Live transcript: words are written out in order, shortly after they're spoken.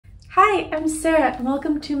Hi, I'm Sarah and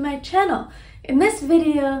welcome to my channel. In this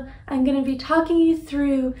video, I'm going to be talking you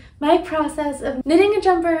through my process of knitting a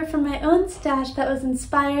jumper from my own stash that was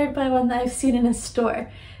inspired by one that I've seen in a store.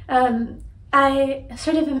 I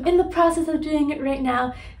sort of am in the process of doing it right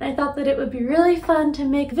now, and I thought that it would be really fun to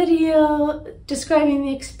make a video describing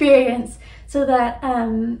the experience so that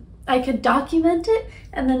I could document it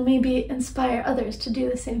and then maybe inspire others to do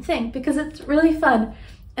the same thing, because it's really fun.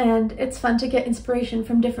 And it's fun to get inspiration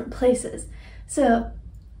from different places. So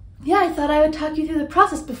yeah, I thought I would talk you through the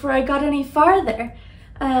process before I got any farther.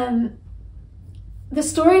 The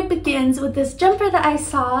story begins with this jumper that I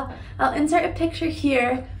saw. I'll insert a picture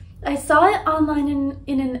here. I saw it online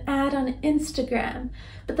in an ad on Instagram,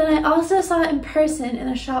 but then I also saw it in person in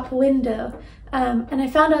a shop window, and I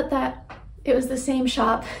found out that it was the same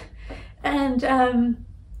shop. And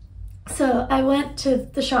so I went to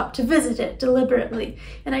the shop to visit it deliberately,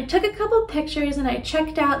 and I took a couple pictures and I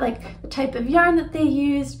checked out like the type of yarn that they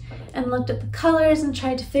used and looked at the colors and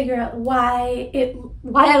tried to figure out why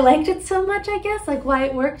I liked it so much, I guess, like why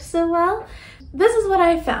it worked so well. This is what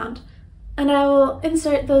I found, and I will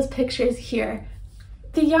insert those pictures here.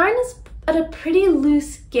 The yarn is at a pretty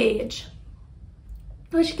loose gauge,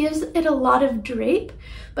 which gives it a lot of drape,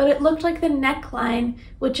 but it looked like the neckline,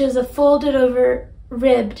 which is a folded over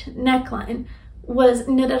ribbed neckline, was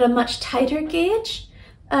knit at a much tighter gauge.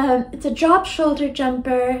 It's a drop shoulder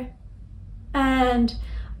jumper, and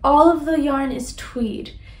all of the yarn is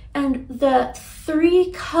tweed, and the three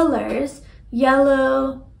colors,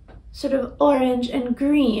 yellow, sort of orange, and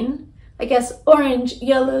green, I guess orange,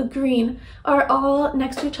 yellow, green, are all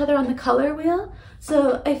next to each other on the color wheel.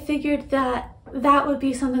 So I figured that that would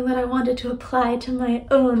be something that I wanted to apply to my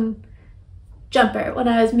own jumper when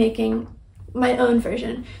I was making my own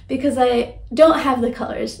version, because I don't have the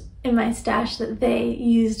colors in my stash that they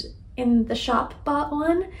used in the shop bought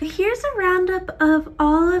one. Here's a roundup of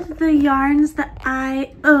all of the yarns that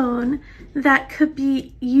I own that could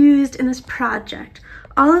be used in this project.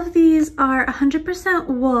 All of these are 100%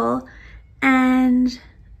 wool, and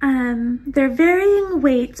they're varying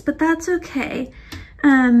weights, but that's okay.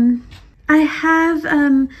 I have,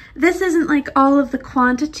 this isn't like all of the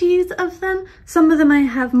quantities of them. Some of them I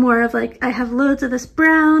have more of, like I have loads of this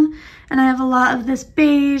brown, and I have a lot of this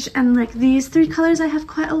beige, and like these three colors I have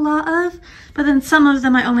quite a lot of, but then some of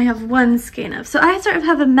them I only have one skein of. So I sort of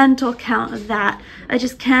have a mental count of that. I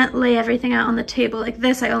just can't lay everything out on the table. Like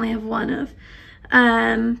this I only have one of.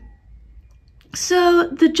 So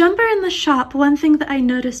the jumper in the shop, one thing that I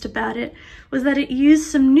noticed about it was that it used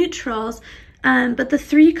some neutrals, but the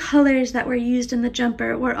three colors that were used in the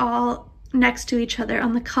jumper were all next to each other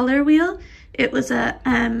on the color wheel. It was a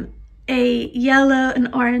yellow,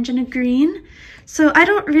 an orange, and a green. So I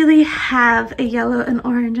don't really have a yellow, an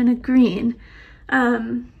orange, and a green,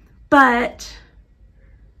 but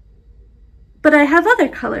I have other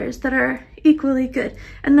colors that are equally good.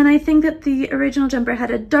 And then I think that the original jumper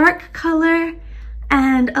had a dark color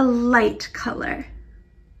and a light color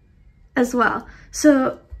as well.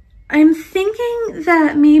 So I'm thinking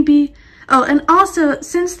that maybe, oh, and also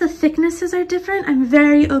since the thicknesses are different, I'm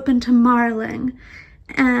very open to marling,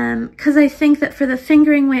 because I think that for the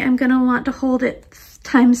fingering weight, I'm gonna want to hold it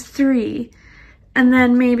 ×3. And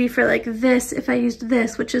then maybe for like this, if I used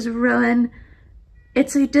this, which is Rowan,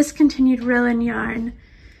 it's a discontinued Rowan yarn,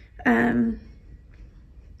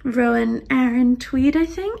 Rowan Aran tweed, I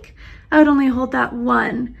think. I would only hold that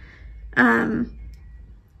one.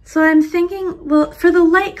 So I'm thinking, well, for the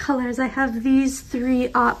light colors, I have these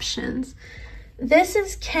three options. This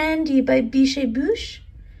is Candy by Bichet Bouche,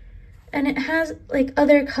 and it has like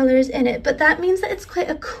other colors in it, but that means that it's quite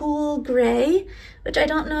a cool gray, which I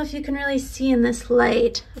don't know if you can really see in this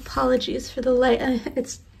light. Apologies for the light,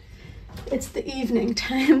 it's the evening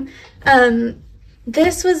time.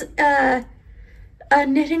 This was a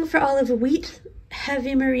Knitting for Olive Wheat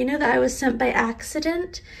heavy merino that I was sent by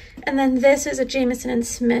accident, and then this is a Jamieson and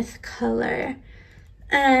Smith color.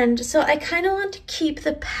 And so I kind of want to keep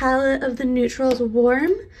the palette of the neutrals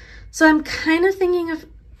warm, so I'm kind of thinking of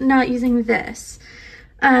not using this,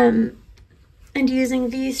 and using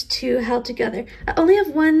these two held together. I only have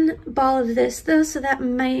one ball of this though, so that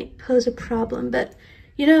might pose a problem, but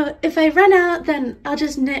you know, if I run out, then I'll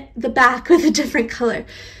just knit the back with a different color.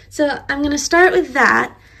 So I'm gonna start with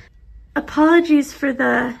that. Apologies for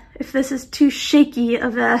if this is too shaky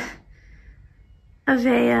of a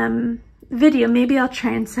video. Maybe I'll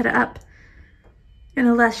try and set it up in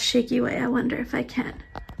a less shaky way. I wonder if I can.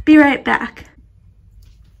 Be right back.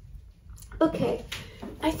 Okay,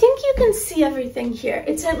 I think you can see everything here.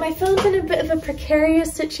 My phone's in a bit of a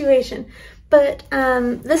precarious situation, but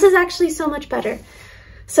this is actually so much better.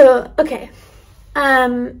 So, okay.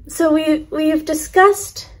 So we've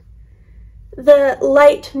discussed the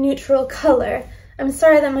light neutral color. I'm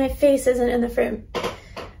sorry that my face isn't in the frame.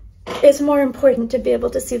 It's more important to be able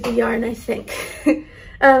to see the yarn, I think.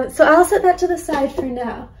 So I'll set that to the side for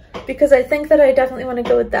now, because I think that I definitely want to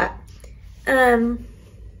go with that. I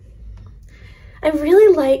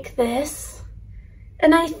really like this,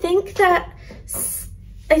 and I think that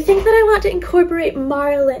I want to incorporate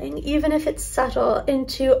marling, even if it's subtle,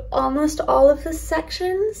 into almost all of the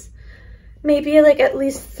sections. Maybe like at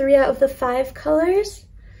least 3 out of the 5 colors.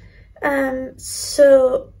 And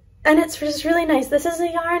it's just really nice. This is a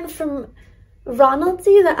yarn from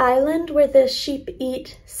Ronaldsay, the island where the sheep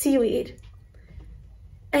eat seaweed.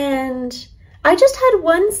 And I just had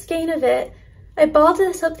one skein of it. I balled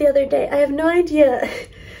this up the other day. I have no idea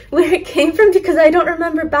where it came from because I don't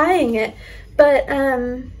remember buying it. But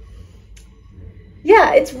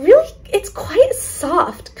yeah, it's quite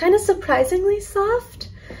soft, kind of surprisingly soft.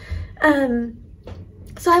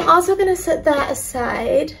 So I'm also gonna set that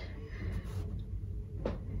aside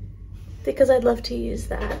because I'd love to use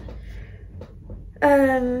that.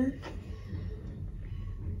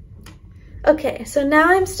 Okay, so now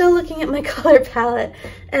I'm still looking at my color palette,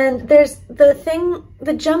 and there's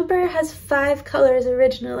the jumper has 5 colors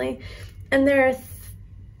originally, and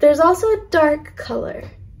there's also a dark color,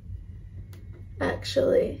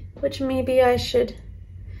 actually, which maybe I should,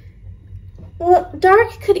 well,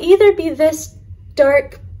 dark could either be this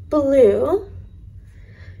dark blue,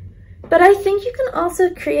 but I think you can also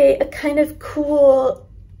create a kind of cool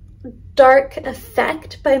dark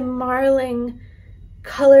effect by marling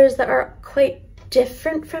colors that are quite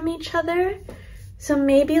different from each other. So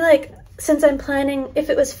maybe, like, since I'm planning, if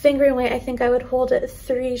it was fingering weight, I think I would hold it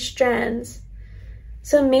 3 strands.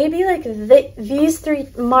 So maybe like these 3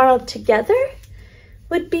 marled together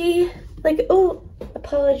would be like, oh,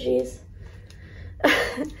 apologies.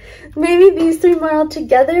 Maybe these 3 marled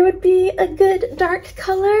together would be a good dark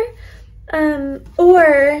color.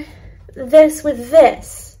 Or this with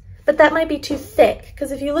this, but that might be too thick,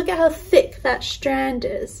 because if you look at how thick that strand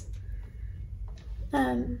is,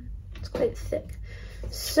 it's quite thick.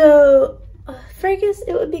 So, Fergus,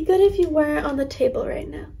 it would be good if you weren't on the table right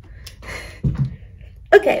now.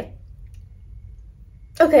 Okay.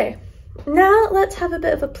 Okay, now let's have a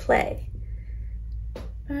bit of a play.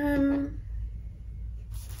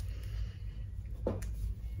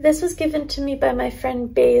 This was given to me by my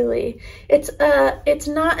friend Bailey. It's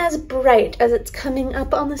not as bright as it's coming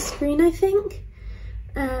up on the screen, I think.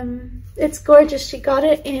 It's gorgeous. She got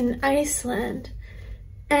it in Iceland.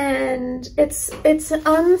 And it's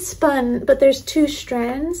unspun, but there's 2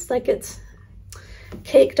 strands, like it's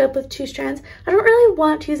caked up with 2 strands. I don't really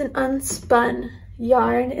want to use an unspun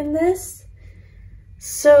yarn in this,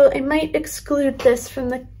 so I might exclude this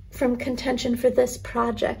from contention for this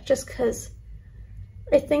project, just because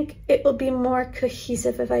I think it will be more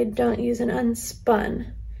cohesive if I don't use an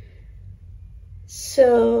unspun.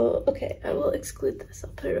 So, okay, I will exclude this.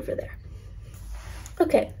 I'll put it over there.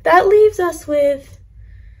 Okay, that leaves us with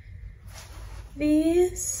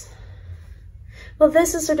these. Well,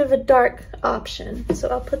 this is sort of a dark option, so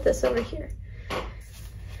I'll put this over here.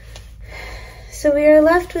 So we are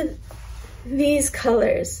left with these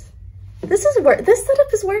colors. This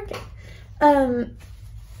setup is working.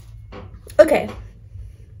 Okay.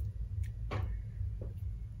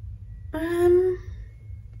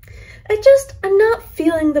 I'm not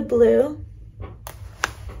feeling the blue.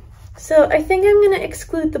 So I think I'm gonna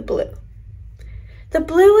exclude the blue. The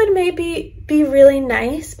blue would maybe be really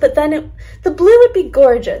nice, but then the blue would be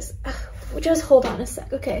gorgeous. Ugh, just hold on a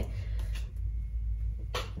sec, okay.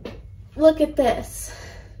 Look at this.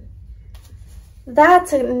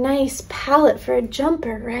 That's a nice palette for a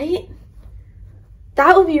jumper, right?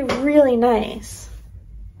 That would be really nice.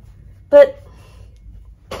 But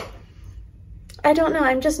I don't know,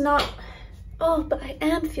 I'm just not, oh, but I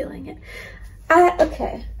am feeling it.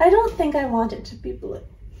 Okay, I don't think I want it to be blue,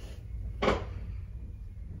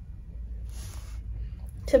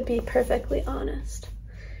 to be perfectly honest.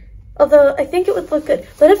 Although I think it would look good.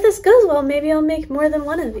 But if this goes well, maybe I'll make more than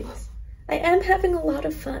one of these. I am having a lot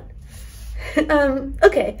of fun.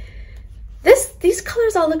 Okay, these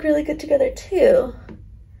colors all look really good together too.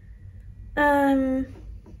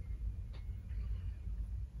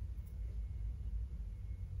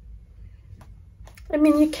 I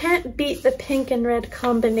mean, you can't beat the pink and red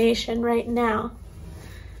combination right now.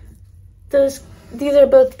 These are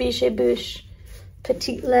both Biche Bouche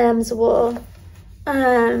Petite Lamb's wool.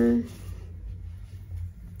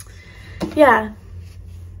 Yeah.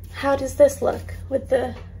 How does this look with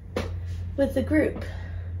the group?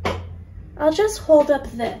 I'll just hold up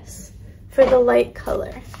this for the light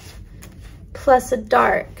color, plus a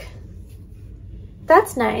dark.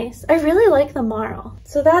 That's nice. I really like the marl.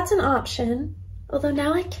 So that's an option. Although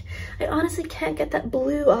now I honestly can't get that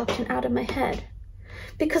blue option out of my head.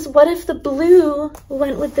 Because what if the blue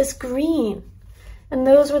went with this green? And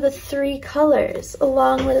those were the three colors,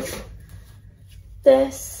 along with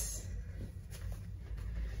this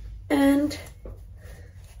and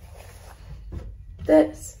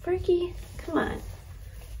this. Fergie, come on.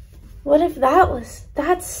 What if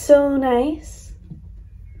that's so nice.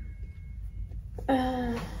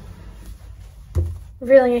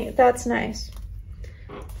 Really, that's nice.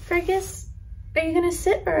 Fergus, are you gonna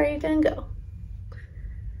sit or are you gonna go?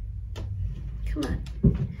 Come on.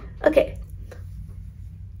 Okay.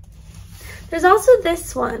 There's also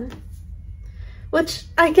this one, which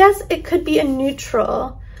I guess it could be a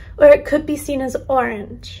neutral or it could be seen as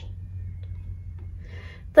orange.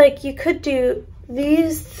 Like you could do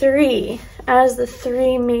these three as the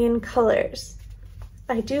three main colors.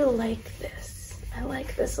 I do like this. I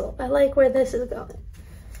like this. I like where this is going.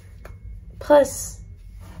 Plus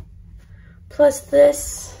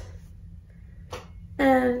this,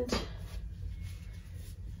 and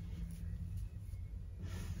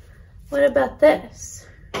what about this?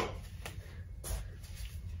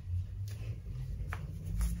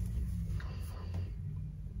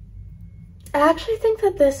 I actually think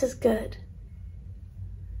that this is good.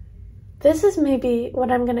 This is maybe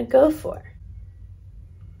what I'm gonna go for.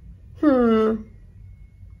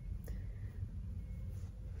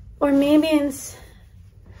 Or maybe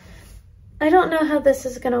I don't know how this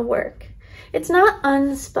is gonna work. It's not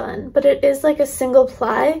unspun, but it is like a single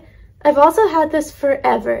ply. I've also had this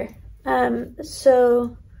forever,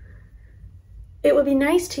 so it would be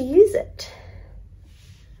nice to use it.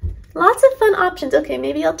 Lots of fun options. Okay,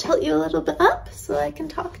 maybe I'll tilt you a little bit up so I can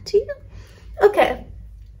talk to you. Okay,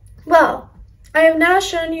 well, I have now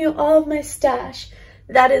shown you all of my stash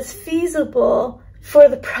that is feasible for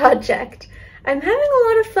the project. I'm having a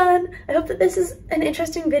lot of fun. I hope that this is an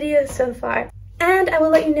interesting video so far. And I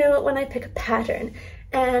will let you know when I pick a pattern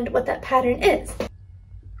and what that pattern is.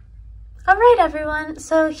 All right, everyone,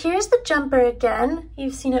 so here's the jumper again.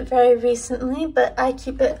 You've seen it very recently, but I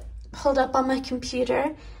keep it pulled up on my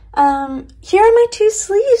computer. Here are my two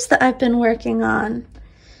sleeves that I've been working on.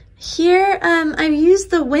 Here, I've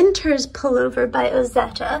used the Winter's pullover by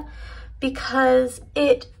Ozetta because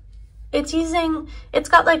it's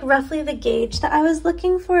got like roughly the gauge that I was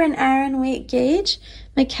looking for, an Aran weight gauge.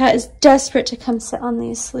 My cat is desperate to come sit on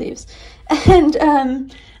these sleeves. And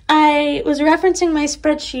I was referencing my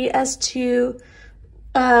spreadsheet as to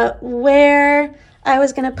where I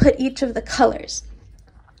was gonna put each of the colors.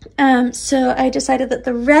 So I decided that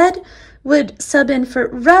the red would sub in for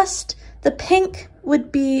rust, the pink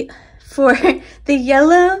would be for the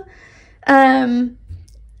yellow,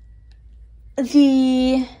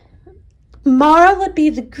 the marl would be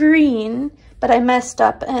the green, but I messed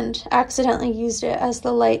up and accidentally used it as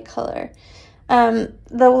the light color. The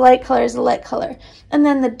light color is the light color. And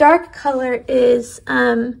then the dark color is,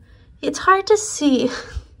 it's hard to see.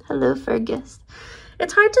 Hello, Fergus.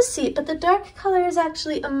 It's hard to see, but the dark color is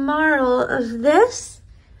actually a marl of this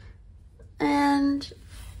and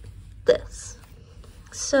this.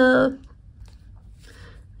 So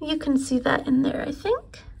you can see that in there, I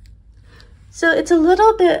think. So it's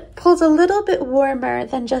pulls a little bit warmer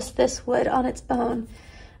than just this would on its own.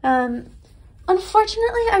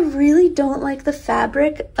 Unfortunately, I really don't like the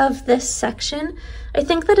fabric of this section. I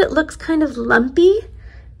think that it looks kind of lumpy.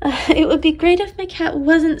 It would be great if my cat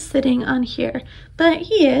wasn't sitting on here, but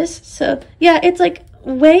he is. So yeah, it's like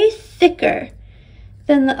way thicker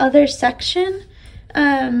than the other section.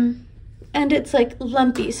 And it's like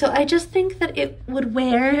lumpy. So I just think that it would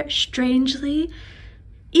wear strangely,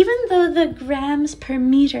 even though the grams per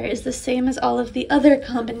meter is the same as all of the other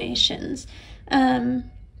combinations. Yeah,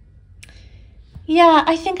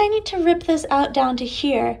 I think I need to rip this out down to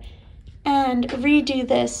here and redo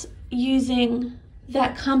this using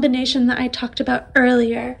that combination that I talked about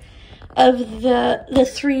earlier of the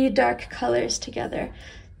three dark colors together.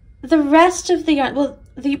 The rest of the yarn, well,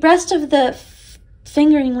 the rest of the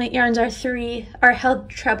fingering weight yarns are held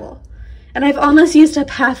treble. And I've almost used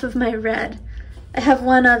up half of my red. I have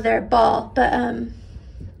one other ball, but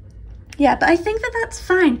yeah, but I think that that's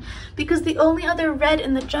fine because the only other red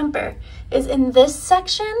in the jumper is in this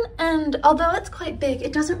section, and although it's quite big,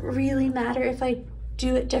 it doesn't really matter if I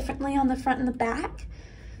do it differently on the front and the back.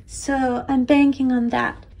 So I'm banking on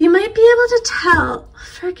that. You might be able to tell,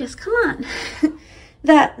 Fergus, come on,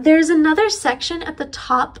 that there's another section at the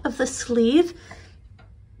top of the sleeve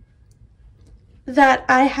that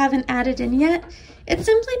I haven't added in yet. It's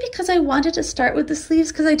simply because I wanted to start with the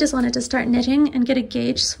sleeves because I just wanted to start knitting and get a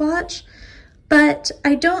gauge swatch. But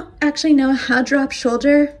I don't actually know how drop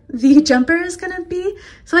shoulder the jumper is gonna be.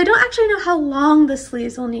 So I don't actually know how long the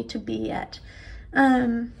sleeves will need to be yet.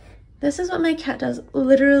 This is what my cat does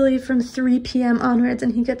literally from 3 p.m. onwards,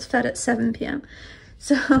 and he gets fed at 7 p.m.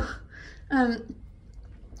 So,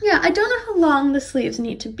 yeah, I don't know how long the sleeves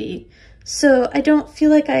need to be. So I don't feel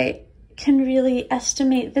like I can really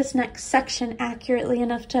estimate this next section accurately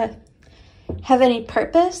enough to have any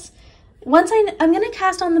purpose. Once I'm gonna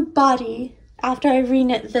cast on the body after I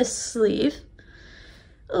reknit this sleeve.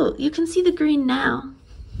 Oh, you can see the green now.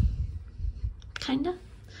 Kinda.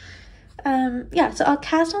 Yeah, so I'll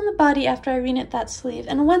cast on the body after I reknit that sleeve.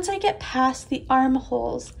 And once I get past the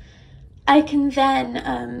armholes, I can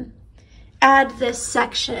then add this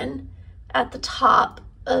section at the top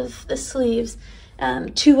of the sleeves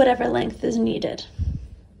to whatever length is needed.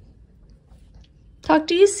 Talk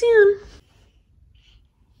to you soon.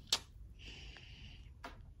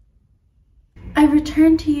 I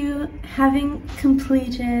returned to you having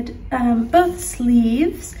completed both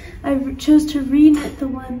sleeves. I chose to reknit the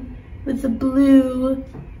one with the blue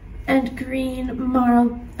and green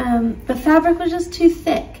marl. The fabric was just too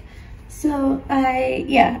thick. So I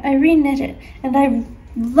reknit it, and I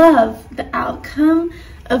love the outcome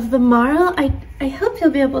of the marl. I hope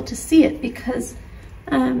you'll be able to see it because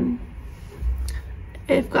I've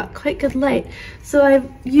got quite good light. So I've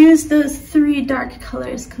used those 3 dark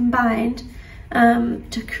colors combined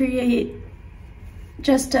to create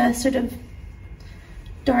just a sort of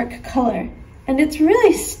dark color. And it's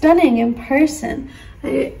really stunning in person.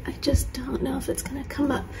 I just don't know if it's gonna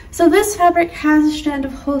come up. So this fabric has a strand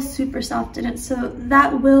of whole super soft in it, so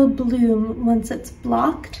that will bloom once it's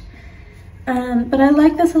blocked. But I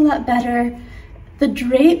like this a lot better. The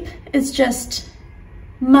drape is just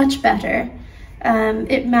much better.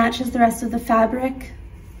 It matches the rest of the fabric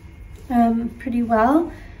pretty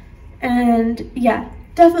well. And yeah,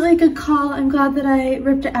 definitely a good call. I'm glad that I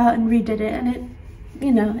ripped it out and redid it, and it,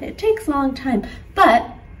 you know, it takes a long time, but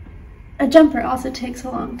a jumper also takes a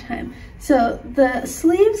long time. So the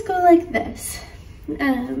sleeves go like this,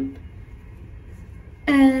 and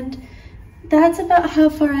that's about how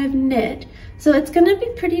far I've knit. So it's gonna be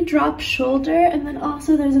pretty drop shoulder, and then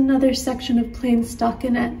also there's another section of plain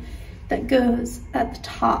stockinette that goes at the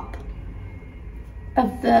top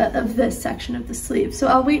of this section of the sleeve. So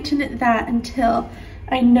I'll wait to knit that until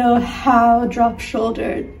I know how drop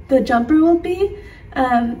shoulder the jumper will be.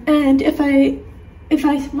 And if I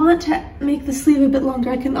want to make the sleeve a bit longer,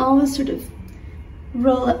 I can always sort of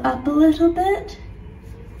roll it up a little bit.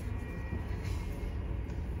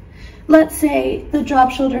 Let's say the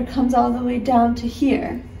drop shoulder comes all the way down to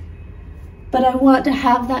here, but I want to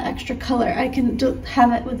have that extra color. I can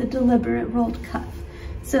have it with a deliberate rolled cuff.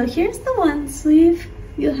 So here's the one sleeve.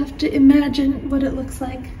 You'll have to imagine what it looks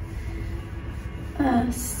like.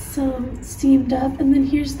 So seamed up, and then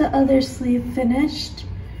here's the other sleeve finished.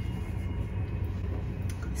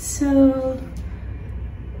 So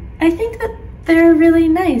I think that they're really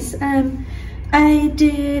nice.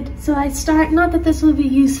 Not that this will be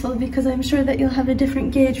useful because I'm sure that you'll have a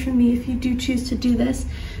different gauge from me if you do choose to do this,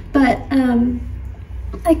 but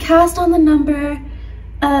I cast on the number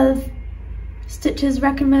of stitches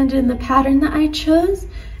recommended in the pattern that I chose,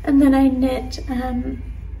 and then I knit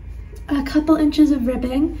a couple inches of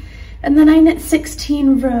ribbing, and then I knit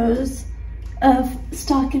 16 rows of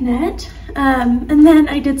stockinette, and then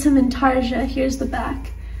I did some Intarsia. Here's the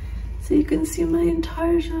back, so you can see my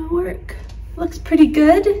Intarsia work. Looks pretty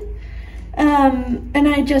good. And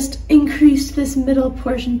I just increased this middle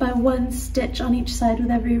portion by 1 stitch on each side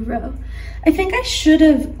with every row. I think I should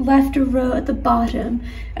have left a row at the bottom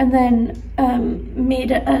and then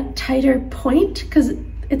made a tighter point, because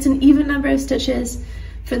it's an even number of stitches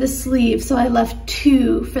for the sleeve, so I left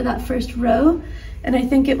 2 for that first row, and I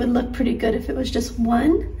think it would look pretty good if it was just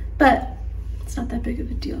 1, but it's not that big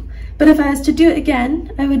of a deal. But if I was to do it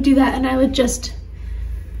again, I would do that, and I would just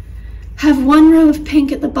have 1 row of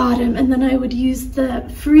pink at the bottom, and then I would use the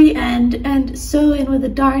free end and sew in with a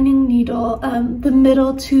darning needle the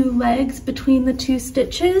middle 2 legs between the 2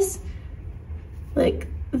 stitches, like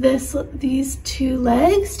these 2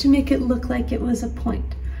 legs, to make it look like it was a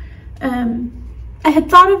point. I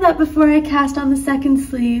had thought of that before I cast on the second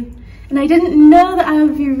sleeve, and I didn't know that I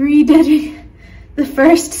would be reditting the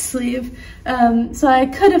first sleeve, so I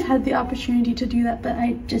could have had the opportunity to do that, but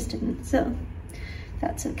I just didn't, so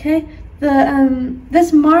that's okay.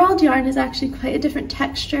 This marled yarn is actually quite a different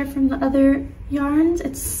texture from the other yarns.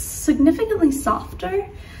 It's significantly softer,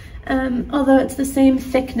 although it's the same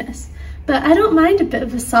thickness. but I don't mind a bit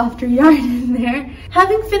of a softer yarn in there.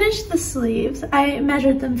 Having finished the sleeves, I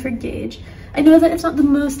measured them for gauge. I know that it's not the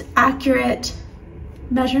most accurate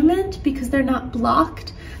measurement because they're not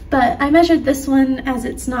blocked, but I measured this one as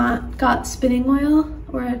it's not got spinning oil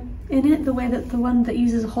or in it the way that the one that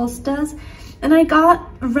uses Holst does, and I got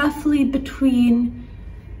roughly between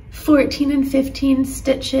 14 and 15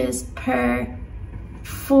 stitches per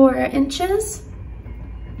 4 inches.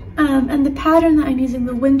 And the pattern that I'm using,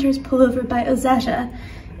 the Winter's Pullover by Ozetta,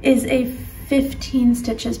 is a 15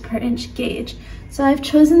 stitches per inch gauge. So I've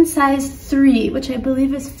chosen size 3, which I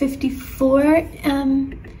believe is 54.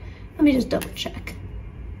 Let me just double check.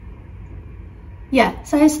 Yeah,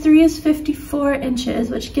 size 3 is 54 inches,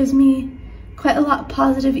 which gives me quite a lot of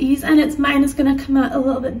positive ease, and mine is gonna come out a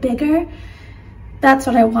little bit bigger. That's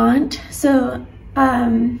what I want. So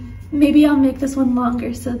maybe I'll make this one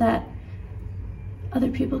longer so that other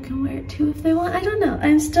people can wear it too if they want. I don't know.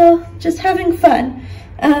 I'm still just having fun.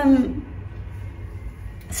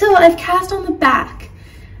 So I've cast on the back.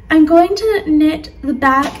 I'm going to knit the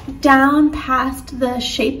back down past the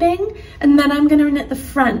shaping, and then I'm going to knit the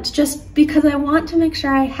front just because I want to make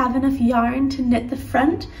sure I have enough yarn to knit the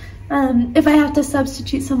front. If I have to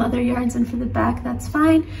substitute some other yarns in for the back, that's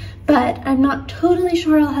fine, but I'm not totally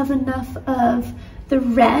sure I'll have enough of the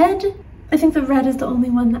red. I think the red is the only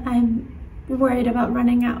one that I'm worried about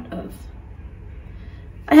running out of.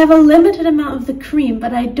 I have a limited amount of the cream,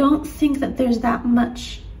 but I don't think that there's that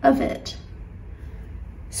much of it.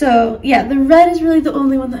 So yeah, the red is really the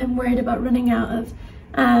only one that I'm worried about running out of.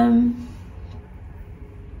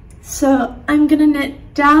 So I'm gonna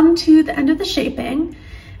knit down to the end of the shaping,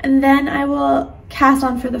 and then I will cast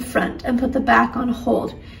on for the front and put the back on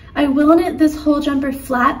hold. I will knit this whole jumper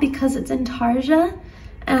flat because it's Intarsia,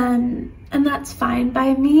 and that's fine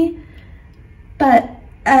by me. But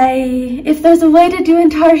if there's a way to do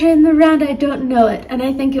Intarsia in the round, I don't know it, and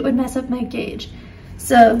I think it would mess up my gauge.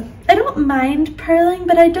 So I don't mind purling,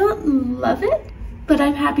 but I don't love it, but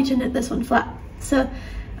I'm happy to knit this one flat. So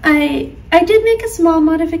I did make a small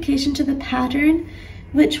modification to the pattern,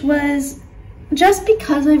 which was just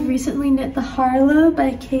because I've recently knit the Harlow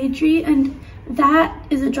by Kadri, and that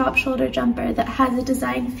is a drop shoulder jumper that has a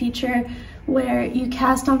design feature where you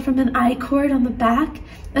cast on from an I-cord on the back,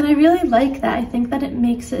 and I really like that. I think that it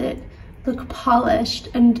makes it look polished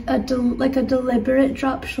and like a deliberate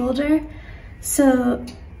drop shoulder. So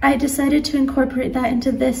I decided to incorporate that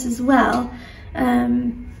into this as well.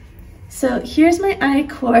 So here's my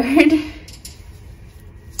I-cord,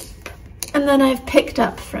 and then I've picked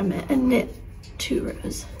up from it and knit 2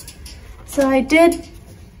 rows. So I did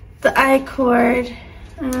the I-cord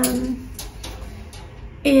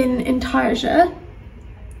in Intarsia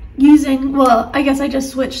using, well, I guess I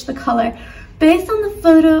just switched the color. Based on the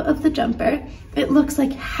photo of the jumper, it looks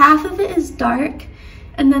like half of it is dark,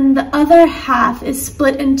 and then the other half is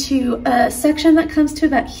split into a section that comes to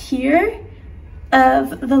about here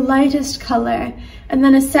of the lightest color, and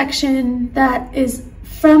then a section that is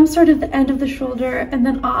from sort of the end of the shoulder and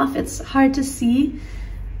then off, it's hard to see,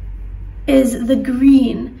 is the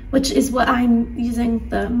green, which is what I'm using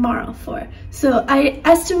the marl for. So I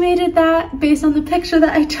estimated that based on the picture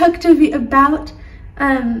that I took to be about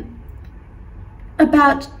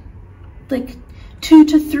like 2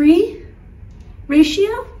 to 3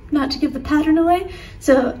 ratio, not to give the pattern away.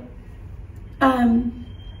 So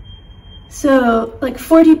so like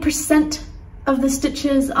 40% of the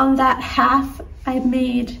stitches on that half I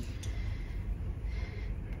made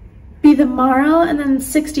be the marl, and then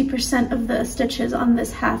 60% of the stitches on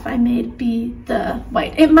this half I made be the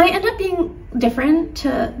white. It might end up being different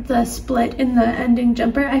to the split in the ending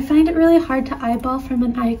jumper. I find it really hard to eyeball from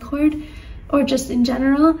an I-cord or just in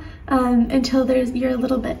general until you're a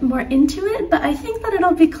little bit more into it, but I think that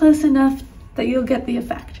it'll be close enough that you'll get the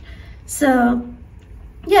effect. So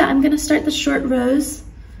yeah, I'm gonna start the short rows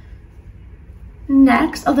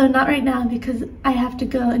next, although not right now because I have to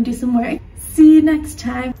go and do some work. See you next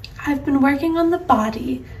time. I've been working on the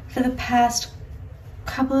body for the past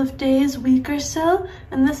couple of days, week or so,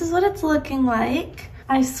 and this is what it's looking like.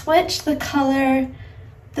 I switched the color,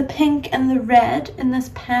 the pink and the red in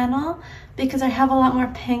this panel because I have a lot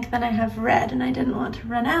more pink than I have red and I didn't want to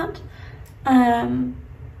run out.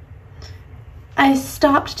 I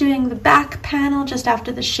stopped doing the back panel just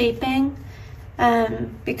after the shaping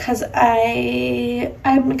because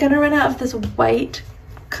I'm gonna run out of this white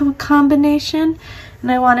combination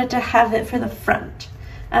and I wanted to have it for the front.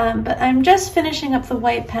 But I'm just finishing up the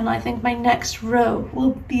white panel. I think my next row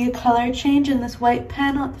will be a color change in this white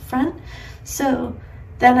panel at the front. So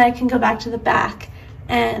then I can go back to the back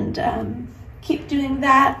and keep doing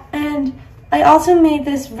that. And I also made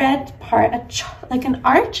this red part like an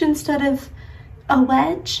arch instead of a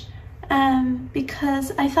wedge,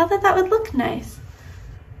 because I thought that that would look nice.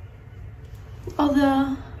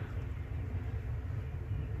 Although,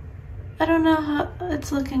 I don't know how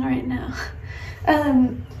it's looking right now.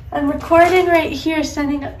 I'm recording right here,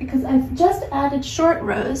 standing up, because I've just added short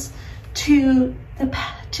rows to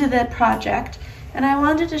the project, and I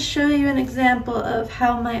wanted to show you an example of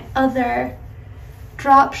how my other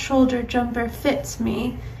drop shoulder jumper fits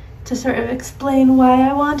me, to sort of explain why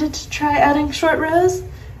I wanted to try adding short rows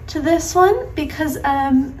to this one, because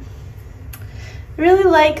I really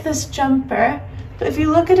like this jumper, but if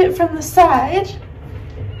you look at it from the side,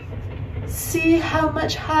 see how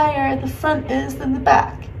much higher the front is than the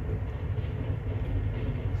back.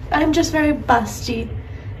 I'm just very busty,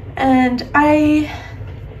 and I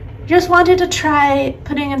just wanted to try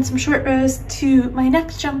putting in some short rows to my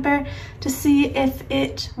next jumper to see if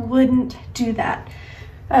it wouldn't do that.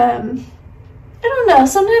 I don't know,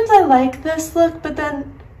 sometimes I like this look, but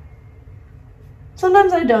then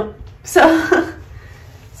sometimes I don't.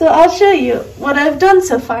 So I'll show you what I've done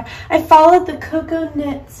so far. I followed the Coco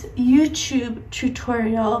Knits YouTube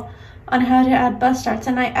tutorial on how to add bust darts,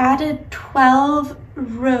 and I added 12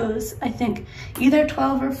 rows, I think, either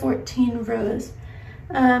 12 or 14 rows,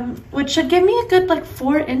 which should give me a good like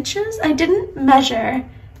 4 inches. I didn't measure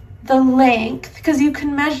the length, because you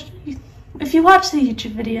can measure, if you watch the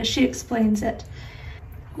YouTube video, she explains it.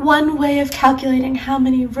 One way of calculating how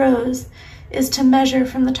many rows is to measure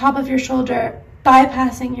from the top of your shoulder,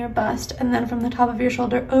 bypassing your bust, and then from the top of your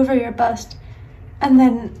shoulder over your bust, and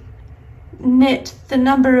then knit the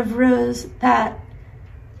number of rows that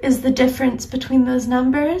is the difference between those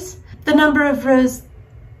numbers. The number of rows,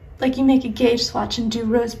 like you make a gauge swatch and do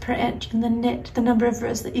rows per inch, and then knit the number of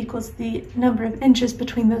rows that equals the number of inches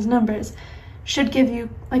between those numbers, should give you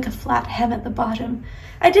like a flat hem at the bottom.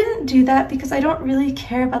 I didn't do that because I don't really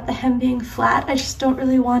care about the hem being flat. I just don't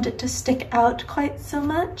really want it to stick out quite so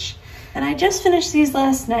much. And I just finished these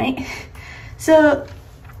last night. So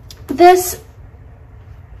this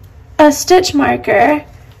stitch marker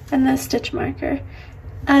and this stitch marker,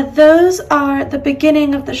 those are the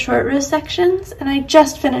beginning of the short row sections, and I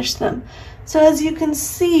just finished them. So as you can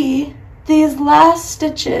see, these last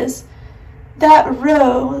stitches, that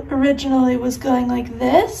row originally was going like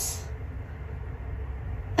this,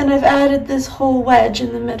 and I've added this whole wedge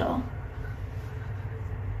in the middle.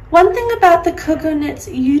 One thing about the Coco Knits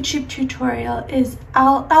YouTube tutorial is,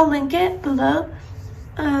 I'll link it below.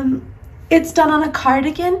 It's done on a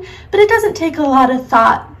cardigan, but it doesn't take a lot of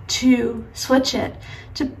thought to switch it,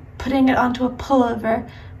 to putting it onto a pullover.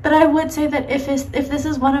 But I would say that if this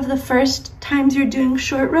is one of the first times you're doing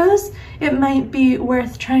short rows, it might be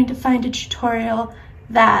worth trying to find a tutorial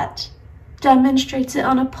that demonstrates it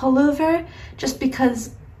on a pullover, just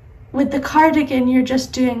because with the cardigan, you're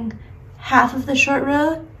just doing half of the short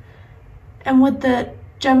row, and with the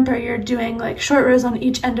jumper, you're doing like short rows on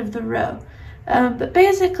each end of the row. But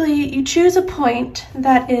basically, you choose a point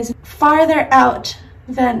that is farther out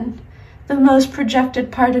than the most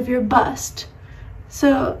projected part of your bust.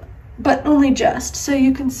 So, but only just. So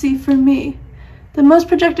you can see for me, the most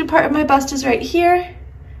projected part of my bust is right here.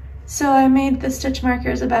 So I made the stitch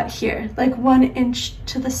markers about here, like 1 inch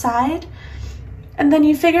to the side. And then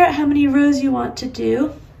you figure out how many rows you want to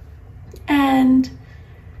do and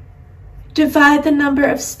divide the number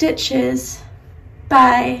of stitches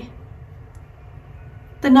by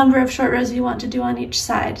the number of short rows you want to do on each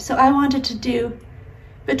side. So I wanted to do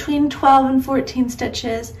between 12 and 14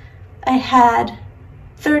 stitches. I had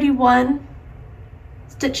 31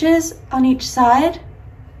 stitches on each side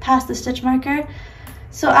past the stitch marker.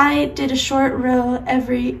 So I did a short row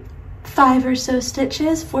every 5 or so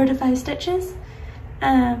stitches, 4 to 5 stitches.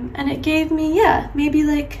 And it gave me, yeah, maybe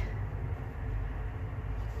like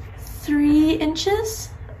 3 inches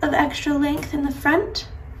of extra length in the front.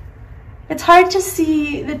 It's hard to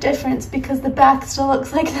see the difference because the back still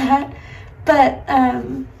looks like that, but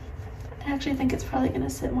I actually think it's probably gonna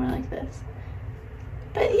sit more like this.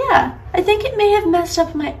 But yeah, I think it may have messed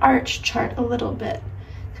up my arch chart a little bit,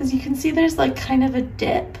 because you can see there's like kind of a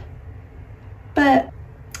dip, but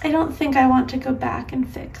I don't think I want to go back and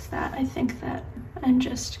fix that. I think that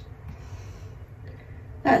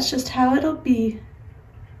that's just how it'll be.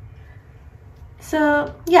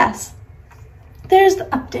 So yes, there's the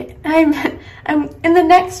update. I'm in the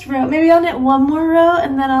next row. Maybe I'll knit one more row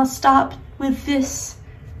and then I'll stop with this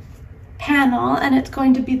panel, and it's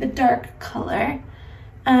going to be the dark color.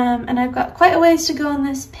 And I've got quite a ways to go on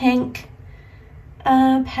this pink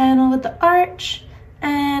panel with the arch,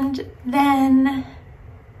 and then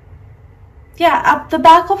yeah, the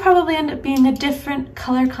back will probably end up being a different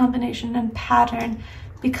color combination and pattern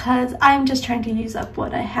because I'm just trying to use up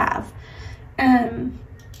what I have. And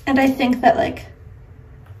I think that like,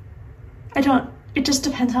 it just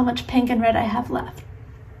depends how much pink and red I have left.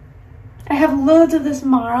 I have loads of this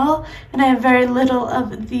marl and I have very little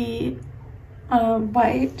of the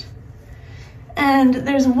white. And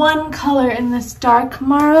there's one color in this dark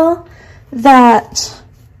marl that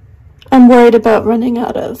I'm worried about running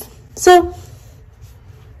out of. So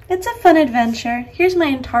it's a fun adventure. Here's my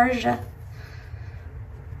Intarsia.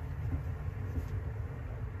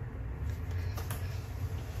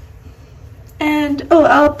 And oh,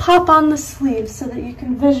 I'll pop on the sleeves so that you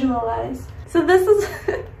can visualize. So this is,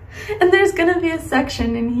 and there's gonna be a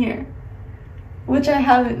section in here, which I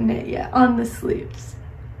haven't knit yet, on the sleeves.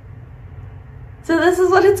 So this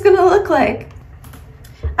is what it's gonna look like.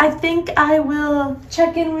 I think I will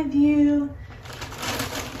check in with you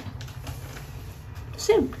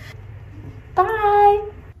soon. Bye!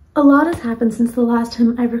 A lot has happened since the last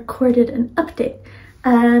time I recorded an update.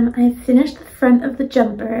 I finished the front of the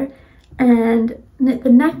jumper and knit the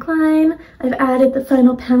neckline. I've added the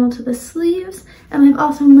final panel to the sleeves, and I've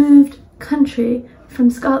also moved country from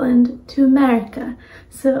Scotland to America.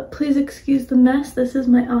 So please excuse the mess. This is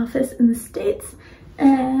my office in the States,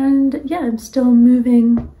 and yeah, I'm still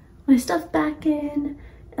moving my stuff back in.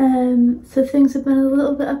 So things have been a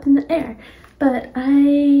little bit up in the air, but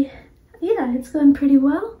yeah, it's going pretty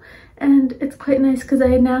well. And it's quite nice because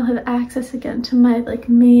I now have access again to my like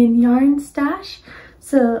main yarn stash.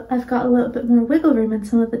 So I've got a little bit more wiggle room in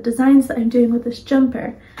some of the designs that I'm doing with this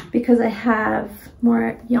jumper because I have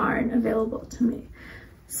more yarn available to me.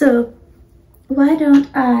 So why don't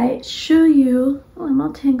I show you, oh, I'm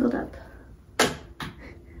all tangled up.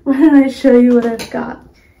 Why don't I show you what I've got?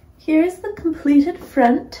 Here's the completed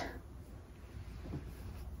front,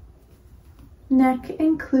 neck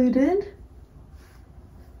included.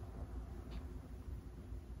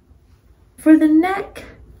 For the neck,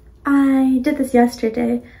 I did this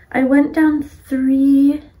yesterday. I went down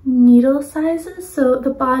 3 needle sizes. So the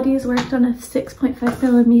bodies worked on a 6.5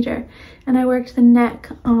 millimeter and I worked the neck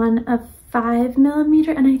on a 5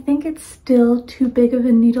 millimeter, and I think it's still too big of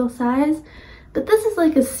a needle size. But this is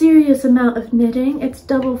like a serious amount of knitting. It's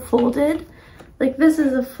double folded. Like this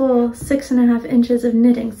is a full 6.5 inches of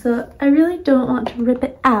knitting. So I really don't want to rip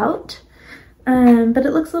it out. But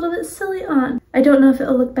it looks a little bit silly on. I don't know if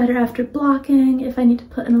it'll look better after blocking, if I need to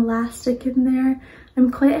put an elastic in there. I'm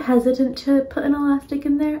quite hesitant to put an elastic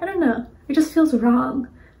in there. I don't know, it just feels wrong.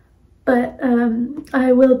 But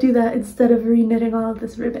I will do that instead of re-knitting all of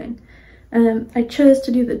this ribbing. I chose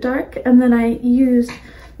to do the dark, and then I used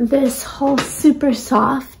this whole super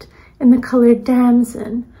soft in the color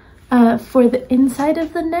Damson for the inside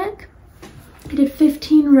of the neck. I did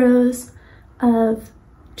 15 rows of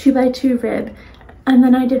 2x2 rib, and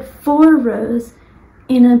then I did 4 rows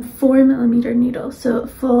in a 4 millimeter needle, so a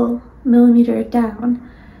full millimeter down,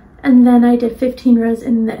 and then I did 15 rows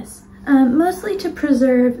in this, mostly to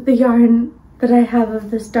preserve the yarn that I have of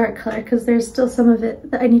this dark color because there's still some of it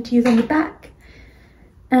that I need to use on the back.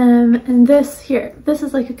 And this here, this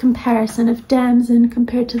is like a comparison of Damson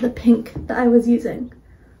compared to the pink that I was using.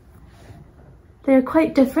 They're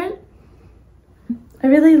quite different. I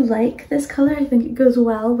really like this color. I think it goes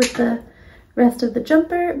well with the rest of the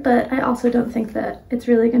jumper, but I also don't think that it's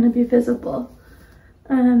really going to be visible.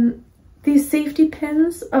 These safety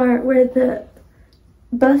pins are where the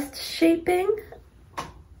bust shaping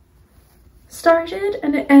started,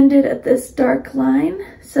 and it ended at this dark line.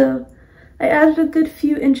 So I added a good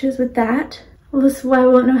few inches with that. Well, this is why I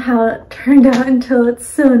won't know how it turned out until it's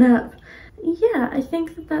sewn up. Yeah, I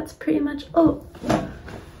think that that's pretty much, oh.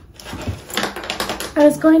 I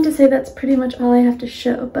was going to say that's pretty much all I have to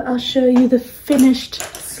show, but I'll show you the finished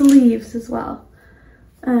sleeves as well.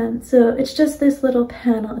 So it's just this little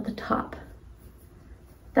panel at the top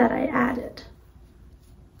that I added.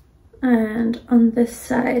 And on this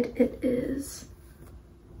side, it is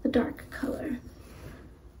the dark color.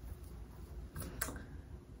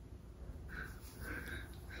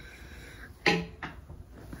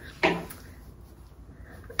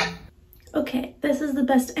 Okay, this is the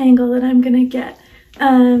best angle that I'm gonna get.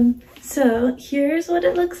 So here's what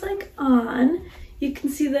it looks like on. You can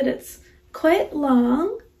see that it's quite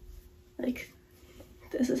long, like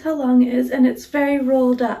this is how long it is, and it's very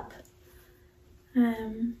rolled up.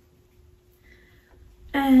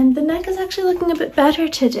 And the neck is actually looking a bit better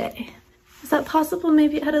today. Is that possible?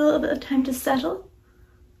 Maybe it had a little bit of time to settle.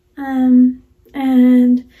 And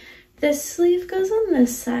this sleeve goes on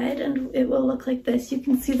this side and it will look like this. You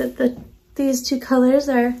can see that these two colors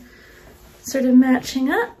are sort of matching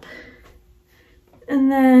up. And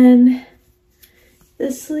then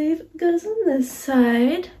the sleeve goes on this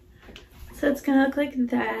side. So it's gonna look like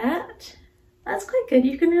that. That's quite good.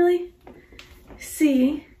 You can really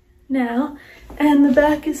see now. And the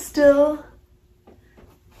back is still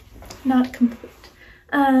not complete.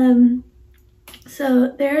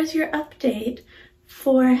 So there's your update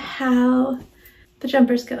for how the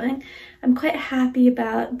jumper's going. I'm quite happy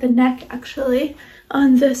about the neck actually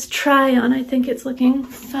on this try-on. I think it's looking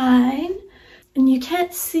fine. And you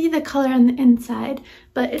can't see the color on the inside,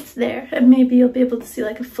 but it's there. And maybe you'll be able to see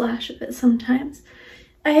like a flash of it sometimes.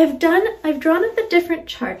 I've drawn up a different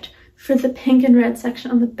chart for the pink and red section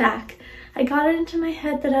on the back. I got it into my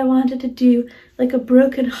head that I wanted to do like a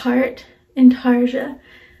broken heart Intarsia,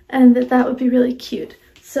 and that would be really cute.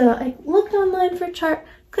 So I looked online for a chart,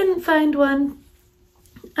 couldn't find one.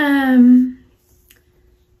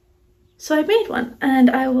 So I made one, and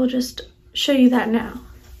I will just show you that now.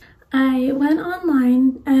 I went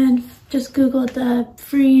online and just Googled the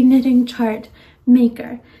free knitting chart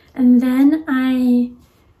maker, and then I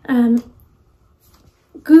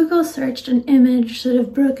Google searched an image sort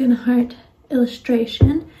of broken heart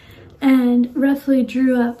illustration and roughly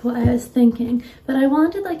drew up what I was thinking, but I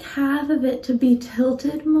wanted like half of it to be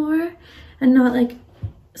tilted more and not like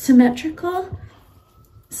symmetrical.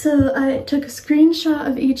 So I took a screenshot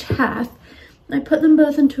of each half, I put them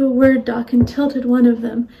both into a Word doc and tilted one of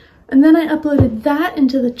them, and then I uploaded that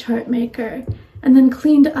into the chart maker and then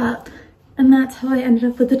cleaned up, and that's how I ended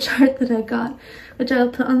up with the chart that I got, which I'll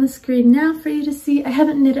put on the screen now for you to see. I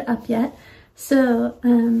haven't knit it up yet, so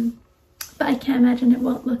but I can't imagine it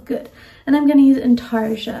won't look good. And I'm gonna use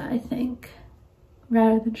Intarsia, I think,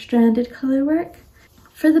 rather than stranded color work.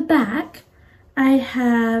 For the back, I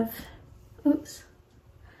have, oops,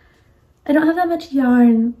 I don't have that much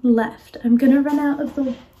yarn left. I'm gonna run out of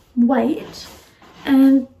the white,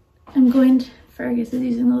 and I'm going to, Fergus is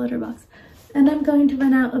using the litter box, and I'm going to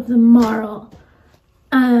run out of the marl.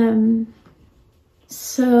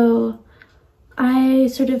 So I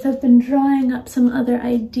sort of have been drawing up some other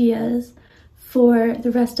ideas for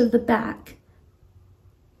the rest of the back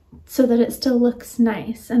so that it still looks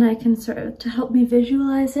nice and I can sort of, to help me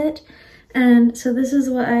visualize it. And so this is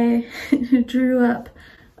what I drew up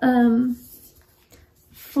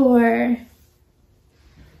for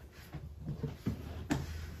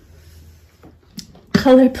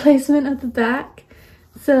color placement at the back.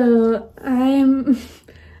 So I'm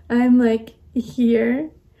like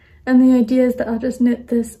here, and the idea is that I'll just knit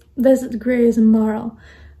this gray is a marl.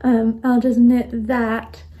 I'll just knit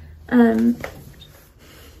that until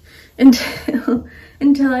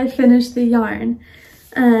I finish the yarn,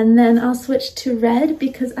 and then I'll switch to red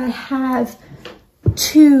because I have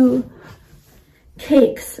 2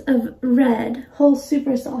 cakes of red, whole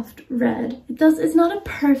super soft red. It's not a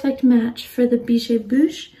perfect match for the Biche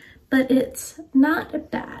Bouche, but it's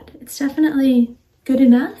not bad. It's definitely good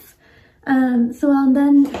enough. So I'll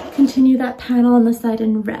then continue that panel on the side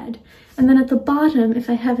in red. And then at the bottom, if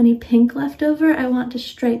I have any pink left over, I want to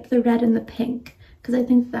stripe the red and the pink because I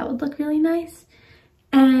think that would look really nice.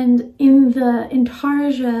 And in the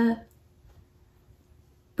Intarsia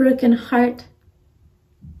Broken Heart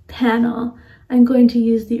panel, I'm going to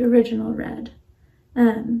use the original red.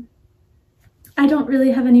 I don't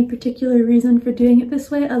really have any particular reason for doing it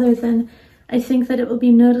this way other than I think that it will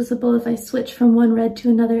be noticeable if I switch from one red to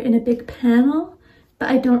another in a big panel, but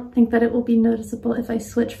I don't think that it will be noticeable if I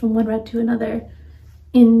switch from one red to another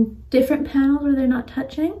in different panels where they're not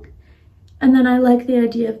touching. And then I like the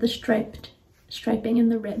idea of the striping in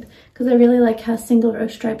the rib because I really like how single row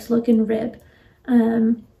stripes look in rib.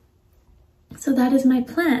 So that is my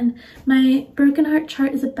plan. My Broken Heart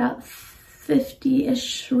chart is about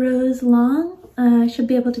 50-ish rows long. I should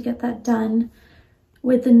be able to get that done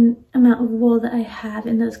with the amount of wool that I have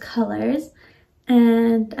in those colors.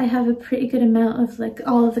 And I have a pretty good amount of like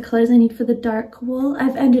all of the colors I need for the dark wool.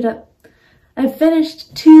 I've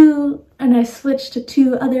finished 2 and I switched to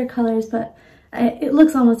 2 other colors, but it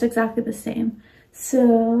looks almost exactly the same.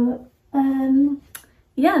 So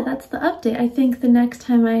yeah, that's the update. I think the next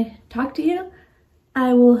time I talk to you,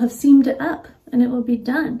 I will have seamed it up and it will be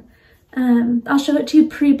done. I'll show it to you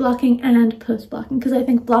pre-blocking and post-blocking because I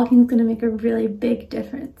think blocking is going to make a really big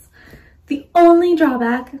difference. The only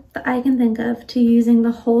drawback that I can think of to using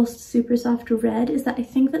the whole super soft red is that I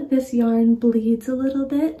think that this yarn bleeds a little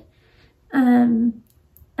bit, and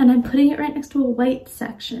I'm putting it right next to a white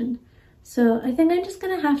section. So I think I'm just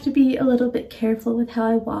going to have to be a little bit careful with how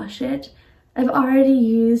I wash it. I've already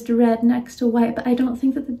used red next to white, but I don't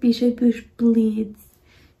think that the Biche Bouche bleeds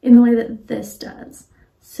in the way that this does.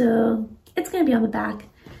 So it's going to be on the back,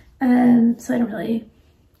 so I don't really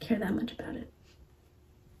care that much about it.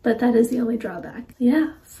 but that is the only drawback.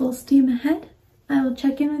 Yeah, full steam ahead. I will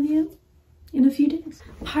check in with you in a few days.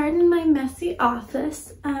 Pardon my messy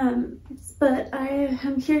office, but I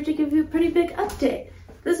am here to give you a pretty big update.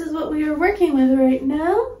 This is what we are working with right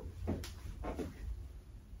now.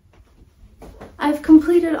 I've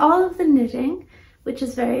completed all of the knitting, which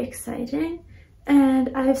is very exciting, and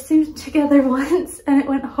I've seamed it together once and it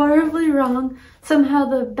went horribly wrong. Somehow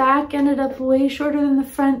the back ended up way shorter than the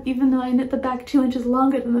front, even though I knit the back 2 inches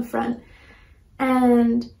longer than the front.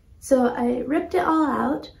 And so I ripped it all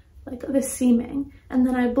out, like the seaming, and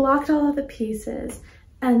then I blocked all of the pieces,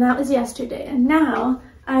 and that was yesterday. And now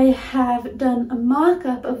I have done a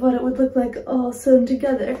mock-up of what it would look like all sewn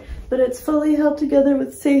together, but it's fully held together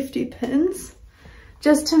with safety pins,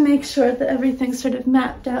 just to make sure that everything's sort of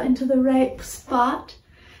mapped out into the right spot.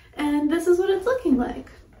 And this is what it's looking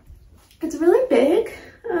like. It's really big,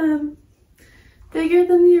 bigger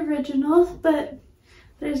than the original, but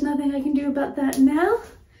there's nothing I can do about that now.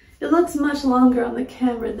 It looks much longer on the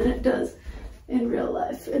camera than it does in real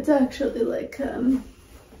life. It's actually like, I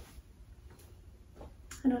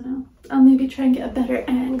don't know, I'll maybe try and get a better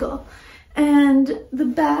angle. And the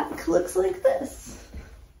back looks like this.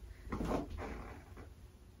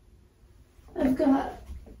 I've got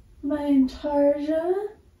my Intarsia,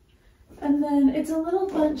 and then it's a little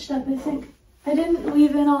bunched up. I think I didn't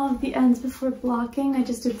weave in all of the ends before blocking. I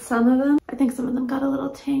just did some of them. I think some of them got a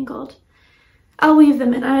little tangled. I'll weave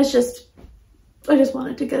them in. I just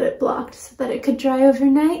wanted to get it blocked so that it could dry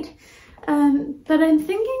overnight. But I'm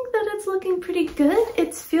thinking that it's looking pretty good.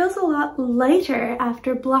 It feels a lot lighter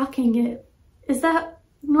after blocking it. Is that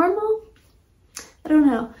normal? I don't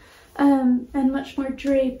know. And much more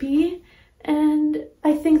drapey. And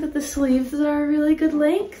I think that the sleeves are a really good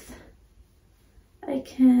length. I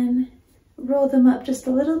can roll them up just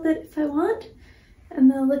a little bit if I want, and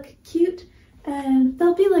they'll look cute. And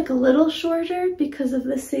they'll be like a little shorter because of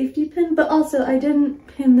the safety pin, but also I didn't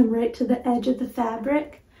pin them right to the edge of the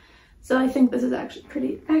fabric. So I think this is actually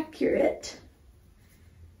pretty accurate.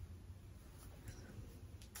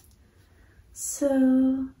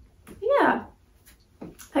 So yeah,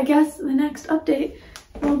 I guess the next update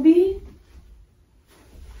will be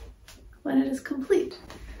when it is complete.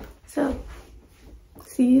 So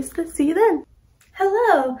see you then.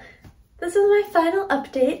 Hello, this is my final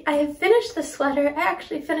update. I have finished the sweater. I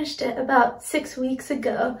actually finished it about 6 weeks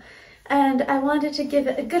ago, and I wanted to give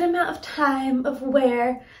it a good amount of time of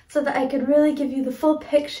wear so that I could really give you the full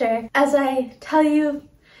picture as I tell you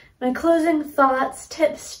my closing thoughts,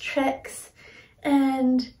 tips, tricks,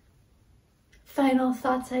 and final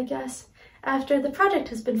thoughts, I guess, after the project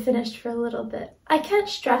has been finished for a little bit. I can't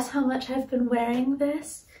stress how much I've been wearing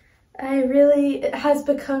this. It has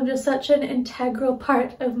become just such an integral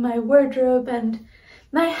part of my wardrobe, and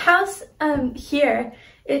my house here,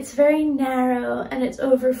 it's very narrow and it's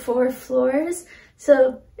over 4 floors,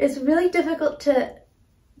 so it's really difficult to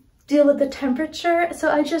deal with the temperature. So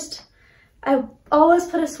I always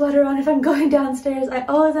put a sweater on if I'm going downstairs. I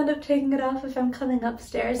always end up taking it off if I'm coming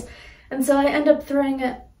upstairs, and so I end up throwing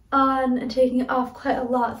it on and taking it off quite a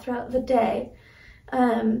lot throughout the day.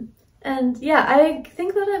 And yeah, I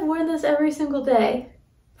think that I've worn this every single day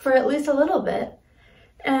for at least a little bit.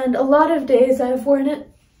 And a lot of days I've worn it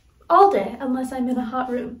all day unless I'm in a hot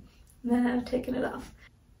room, and then I've taken it off.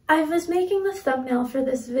 I was making the thumbnail for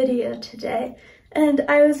this video today, and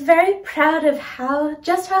I was very proud of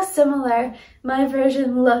just how similar my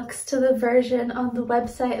version looks to the version on the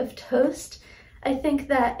website of Toast. I think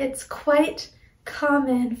that it's quite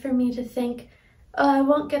common for me to think, oh, I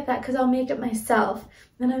won't get that because I'll make it myself.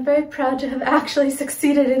 And I'm very proud to have actually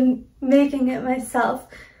succeeded in making it myself.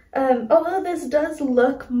 Although this does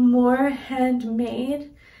look more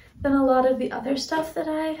handmade than a lot of the other stuff that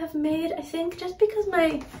I have made, I think, just because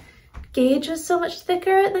my gauge was so much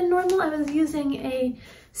thicker than normal. I was using a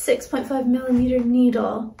 6.5mm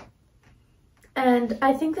needle. And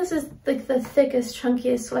I think this is like the thickest,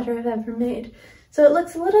 chunkiest sweater I've ever made. So it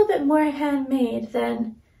looks a little bit more handmade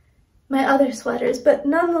than my other sweaters, but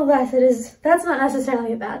nonetheless, that's not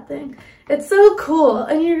necessarily a bad thing. It's so cool,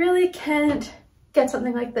 and you really can't get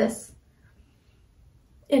something like this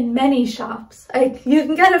in many shops. You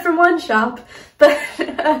can get it from one shop, but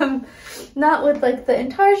not with like the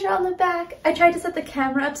Intarsia on the back. I tried to set the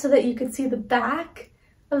camera up so that you could see the back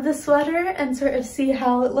of the sweater and sort of see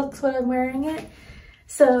how it looks when I'm wearing it.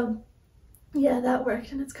 So yeah, that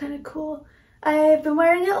worked, and it's kind of cool. I've been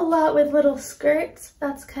wearing it a lot with little skirts.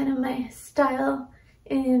 That's kind of my style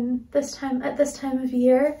at this time of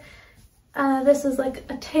year. This is like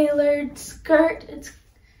a tailored skirt. It's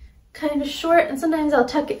kind of short, and sometimes I'll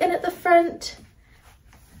tuck it in at the front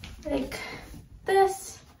like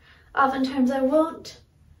this. oftentimes I won't.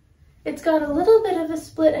 It's got a little bit of a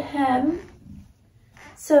split hem,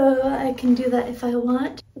 so I can do that if I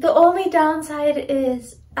want. The only downside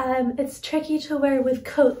is it's tricky to wear with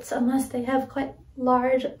coats unless they have quite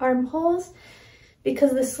large armholes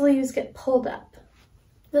because the sleeves get pulled up.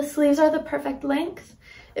 The sleeves are the perfect length.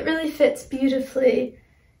 It really fits beautifully,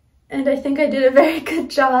 and I think I did a very good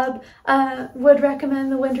job. Would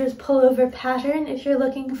recommend the Winter's pullover pattern if you're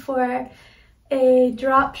looking for a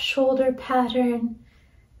drop shoulder pattern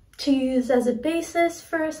to use as a basis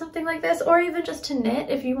for something like this, or even just to knit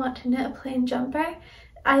if you want to knit a plain jumper.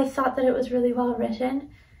 I thought that it was really well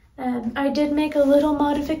written. I did make a little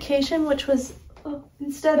modification, which was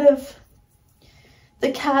instead of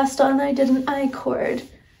the cast on, I did an I-cord,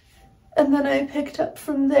 and then I picked up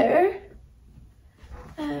from there.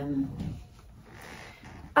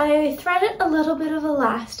 I threaded a little bit of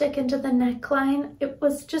elastic into the neckline. It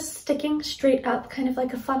was just sticking straight up, kind of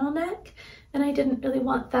like a funnel neck, and I didn't really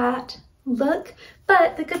want that look.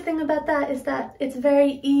 But the good thing about that is that it's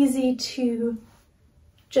very easy to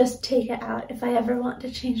just take it out if I ever want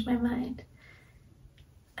to change my mind.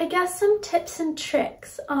 I guess some tips and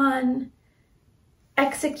tricks on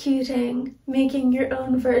executing, making your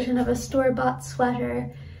own version of a store-bought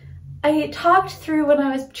sweater. I talked through when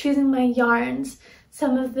I was choosing my yarns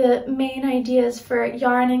some of the main ideas for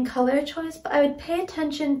yarn and color choice, but I would pay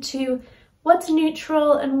attention to what's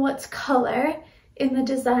neutral and what's color in the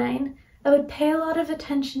design. I would pay a lot of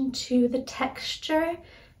attention to the texture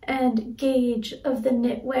and gauge of the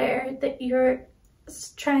knitwear that you're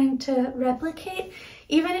trying to replicate.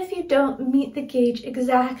 Even if you don't meet the gauge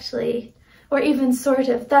exactly, or even sort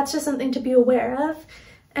of, that's just something to be aware of.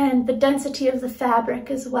 And the density of the fabric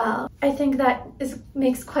as well. I think that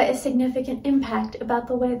makes quite a significant impact about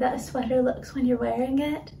the way that a sweater looks when you're wearing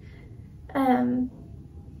it. And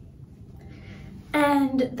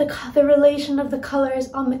the relation of the colors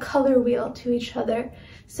on the color wheel to each other.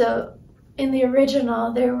 So in the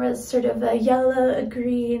original, there was sort of a yellow, a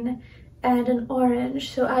green, and an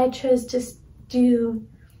orange. So I chose to do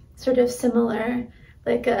sort of similar,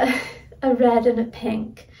 like a red and a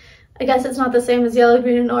pink. I guess it's not the same as yellow,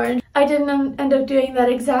 green, and orange. I didn't end up doing that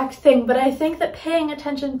exact thing, but I think that paying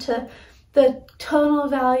attention to the tonal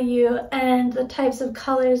value and the types of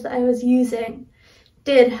colors that I was using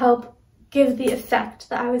did help give the effect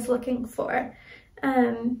that I was looking for.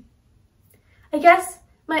 I guess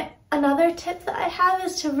another tip that I have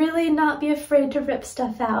is to really not be afraid to rip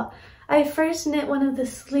stuff out. I first knit one of the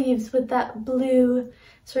sleeves with that blue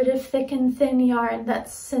sort of thick and thin yarn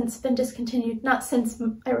that's since been discontinued. Not since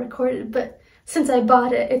I recorded, but since I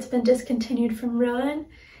bought it, it's been discontinued from Rowan.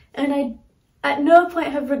 And I at no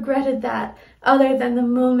point have regretted that, other than the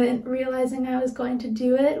moment realizing I was going to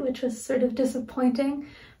do it, which was sort of disappointing.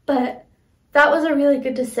 But that was a really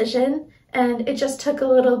good decision, and it just took a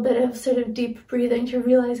little bit of sort of deep breathing to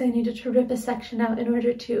realize I needed to rip a section out in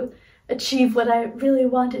order to achieve what I really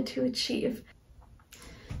wanted to achieve.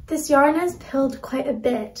 This yarn has pilled quite a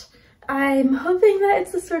bit. I'm hoping that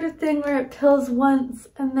it's the sort of thing where it pills once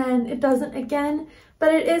and then it doesn't again,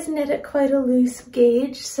 but it is knit at quite a loose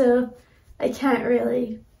gauge, so I can't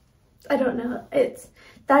really, I don't know,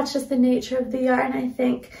 that's just the nature of the yarn, I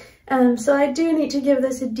think. So I do need to give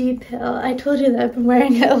this a deep pill. I told you that I've been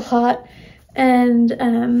wearing it a lot,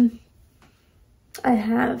 and I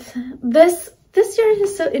have. This yarn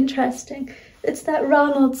is so interesting. It's that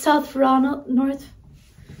Ronaldsy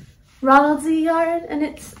yarn, and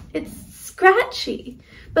it's scratchy,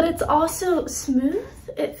 but it's also smooth.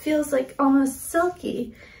 It feels like almost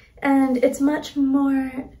silky, and it's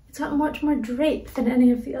got much more drape than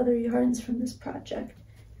any of the other yarns from this project.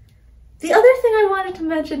 The other thing I wanted to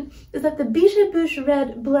mention is that the Biche Bouche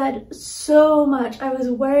red bled so much. I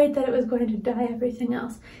was worried that it was going to dye everything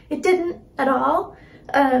else. It didn't at all.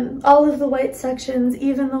 All of the white sections,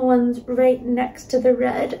 even the ones right next to the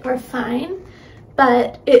red, are fine,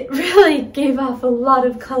 but it really gave off a lot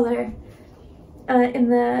of color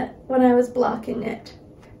when I was blocking it.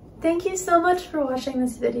 Thank you so much for watching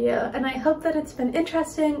this video, and I hope that it's been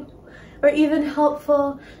interesting or even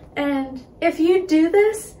helpful. And if you do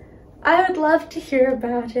this, I would love to hear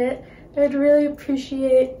about it. I would really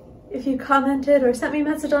appreciate if you commented or sent me a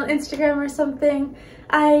message on Instagram or something.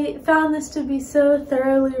 I found this to be so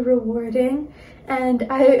thoroughly rewarding, and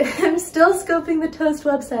I am still scoping the Toast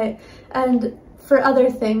website and for other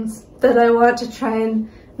things that I want to try and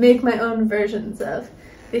make my own versions of,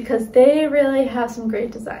 because they really have some great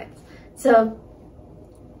designs. So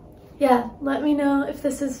yeah, let me know if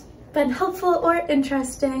this has been helpful or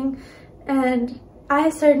interesting, and I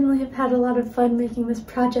certainly have had a lot of fun making this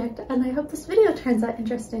project, and I hope this video turns out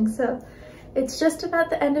interesting. So It's just about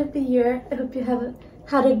the end of the year. I hope you have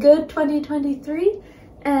had a good 2023,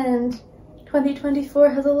 and 2024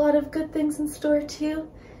 has a lot of good things in store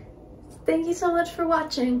too. Thank you so much for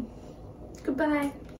watching. Goodbye.